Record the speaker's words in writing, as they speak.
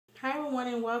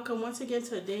everyone, and welcome once again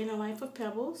to A Day in the Life of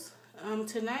Pebbles.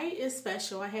 Tonight is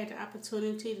special. I had the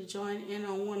opportunity to join in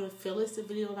on one of Phyllis, the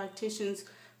Videolocktician's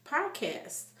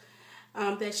podcast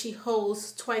that she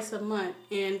hosts twice a month.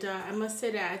 And I must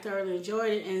say that I thoroughly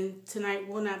enjoyed it, and tonight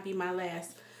will not be my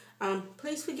last.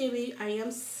 Please forgive me. I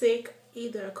am sick,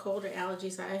 either a cold or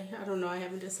allergies. I don't know. I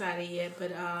haven't decided yet,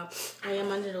 but I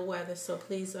am under the weather, so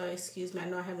please excuse me. I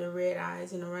know I have the red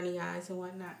eyes and the runny eyes and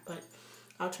whatnot, but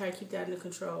I'll try to keep that under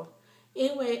control.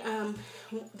 Anyway,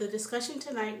 the discussion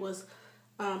tonight was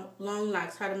long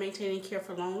locks, how to maintain and care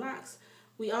for long locks.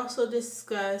 We also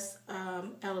discussed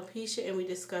alopecia, and we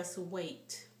discussed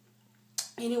weight.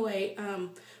 Anyway,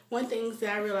 one thing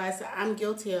that I realized that I'm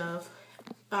guilty of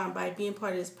by being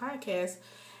part of this podcast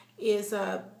is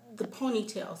the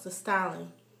ponytails, the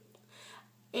styling.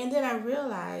 And then I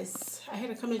realized I had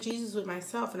to come to Jesus with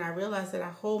myself, and I realized that I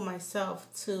hold myself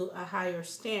to a higher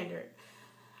standard.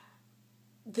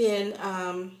 Then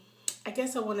I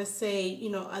guess I want to say,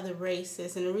 other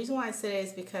races. And the reason why I say that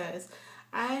is because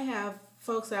I have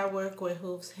folks that I work with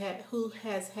who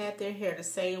has had their hair the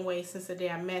same way since the day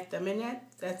I met them, and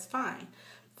that's fine.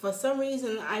 For some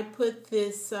reason, I put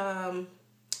this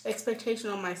expectation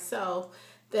on myself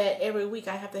that every week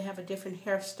I have to have a different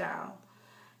hairstyle,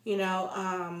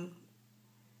 and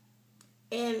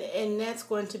that's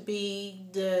going to be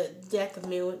the death of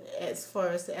me as far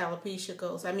as the alopecia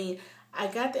goes. I mean, I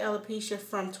got the alopecia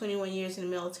from 21 years in the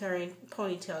military and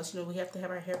ponytails. We have to have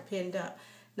our hair pinned up.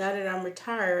 Now that I'm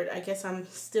retired, I guess I'm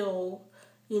still,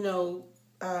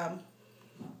 putting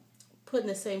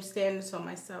the same standards on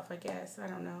myself, I guess. I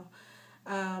don't know.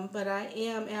 But I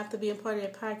am, after being part of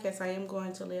that podcast, I am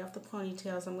going to lay off the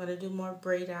ponytails. I'm going to do more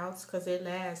braid outs because they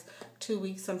last 2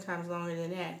 weeks, sometimes longer than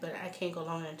that. But I can't go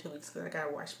longer than 2 weeks because I got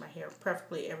to wash my hair,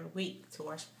 preferably every week I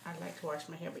like to wash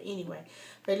my hair. But anyway,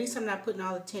 at least I'm not putting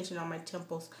all the tension on my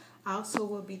temples. I also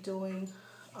will be doing,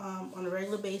 on a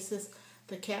regular basis,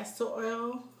 the castor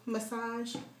oil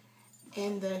massage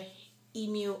and the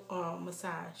emu oil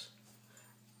massage.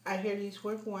 I hear these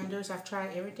work wonders. I've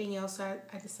tried everything else. I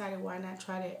decided why not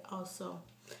try that also.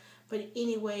 But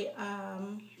anyway,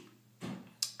 I'm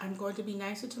going to be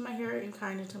nicer to my hair and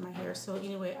kinder to my hair. So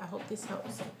anyway, I hope this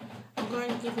helps. I'm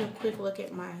going to give you a quick look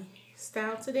at my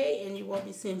style today, and you won't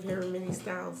be seeing very many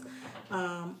styles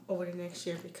over the next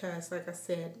year because, like I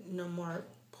said, no more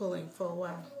pulling for a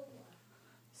while.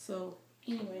 So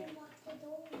anyway,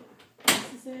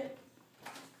 this is it.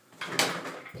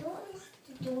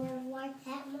 Do I want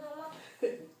that, Mama?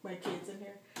 My kids in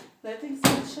here. Nothing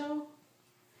special.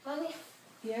 Mommy?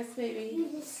 Yes, baby. You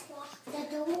just locked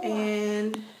the door.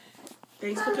 And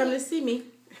thanks for coming to see me.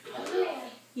 Mommy.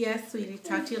 Yes, sweetie.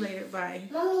 Talk to you later. Bye.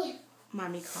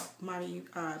 Mommy. Mommy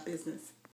business.